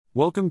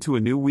Welcome to a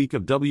new week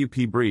of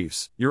WP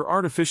Briefs, your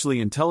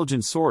artificially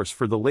intelligent source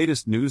for the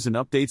latest news and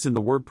updates in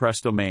the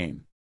WordPress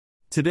domain.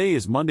 Today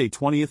is Monday,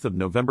 20th of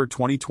November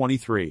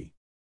 2023.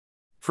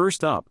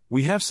 First up,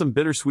 we have some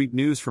bittersweet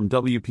news from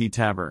WP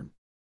Tavern.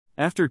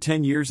 After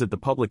 10 years at the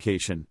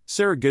publication,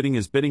 Sarah Gooding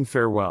is bidding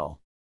farewell.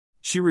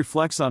 She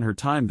reflects on her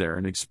time there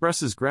and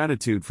expresses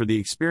gratitude for the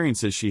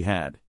experiences she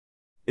had.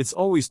 It's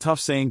always tough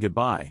saying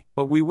goodbye,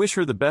 but we wish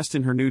her the best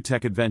in her new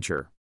tech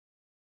adventure.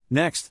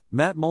 Next,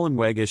 Matt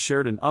Mullenweg has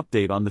shared an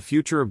update on the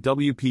future of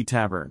WP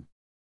Tavern.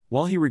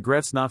 While he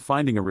regrets not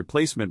finding a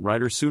replacement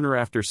writer sooner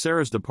after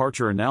Sarah's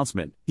departure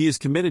announcement, he is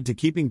committed to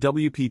keeping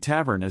WP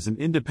Tavern as an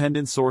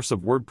independent source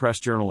of WordPress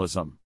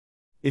journalism.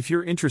 If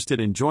you're interested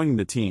in joining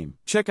the team,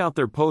 check out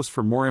their post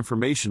for more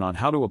information on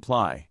how to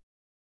apply.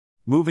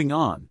 Moving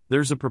on,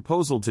 there's a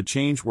proposal to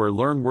change where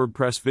Learn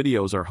WordPress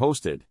videos are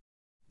hosted.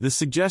 The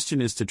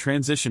suggestion is to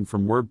transition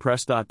from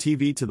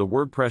WordPress.tv to the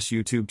WordPress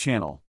YouTube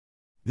channel.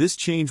 This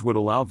change would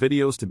allow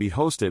videos to be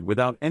hosted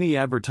without any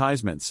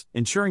advertisements,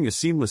 ensuring a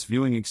seamless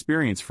viewing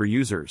experience for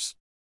users.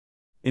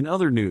 In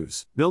other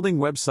news, building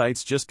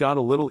websites just got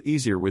a little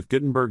easier with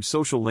Gutenberg's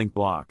social link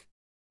block.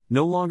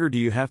 No longer do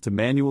you have to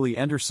manually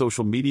enter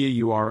social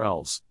media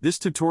URLs. This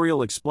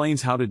tutorial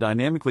explains how to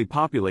dynamically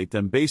populate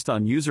them based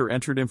on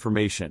user-entered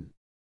information.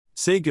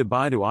 Say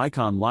goodbye to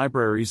icon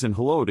libraries and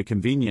hello to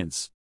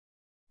convenience.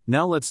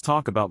 Now let's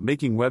talk about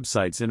making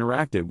websites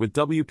interactive with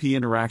WP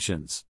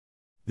Interactions.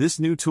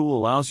 This new tool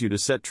allows you to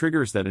set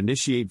triggers that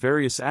initiate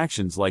various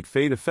actions like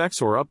fade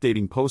effects or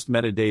updating post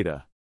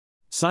metadata.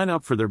 Sign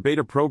up for their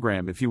beta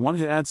program if you want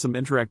to add some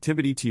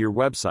interactivity to your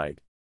website.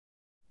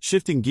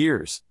 Shifting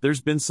gears,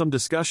 there's been some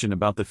discussion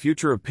about the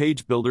future of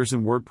page builders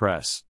in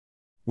WordPress.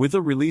 With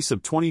the release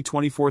of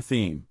 2024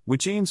 theme,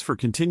 which aims for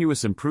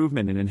continuous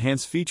improvement and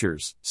enhanced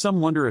features, some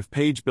wonder if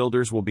page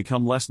builders will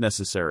become less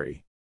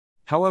necessary.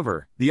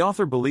 However, the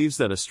author believes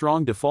that a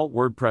strong default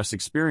WordPress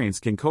experience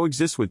can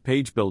coexist with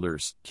page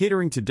builders,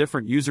 catering to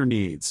different user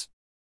needs.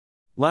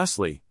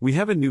 Lastly, we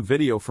have a new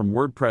video from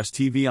WordPress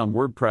TV on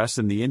WordPress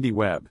and the indie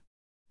web.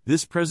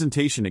 This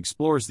presentation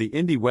explores the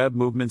indie web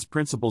movement's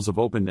principles of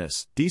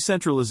openness,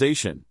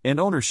 decentralization, and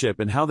ownership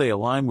and how they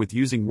align with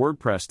using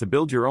WordPress to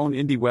build your own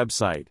indie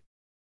website.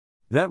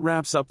 That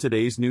wraps up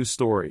today's news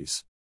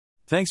stories.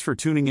 Thanks for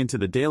tuning into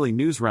the Daily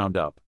News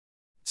Roundup.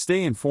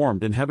 Stay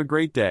informed and have a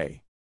great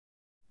day.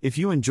 If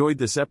you enjoyed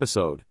this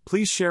episode,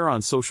 please share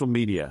on social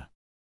media.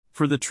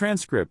 For the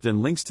transcript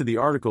and links to the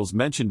articles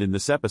mentioned in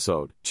this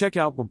episode, check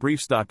out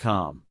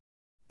wordbriefs.com.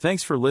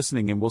 Thanks for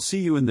listening and we'll see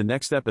you in the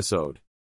next episode.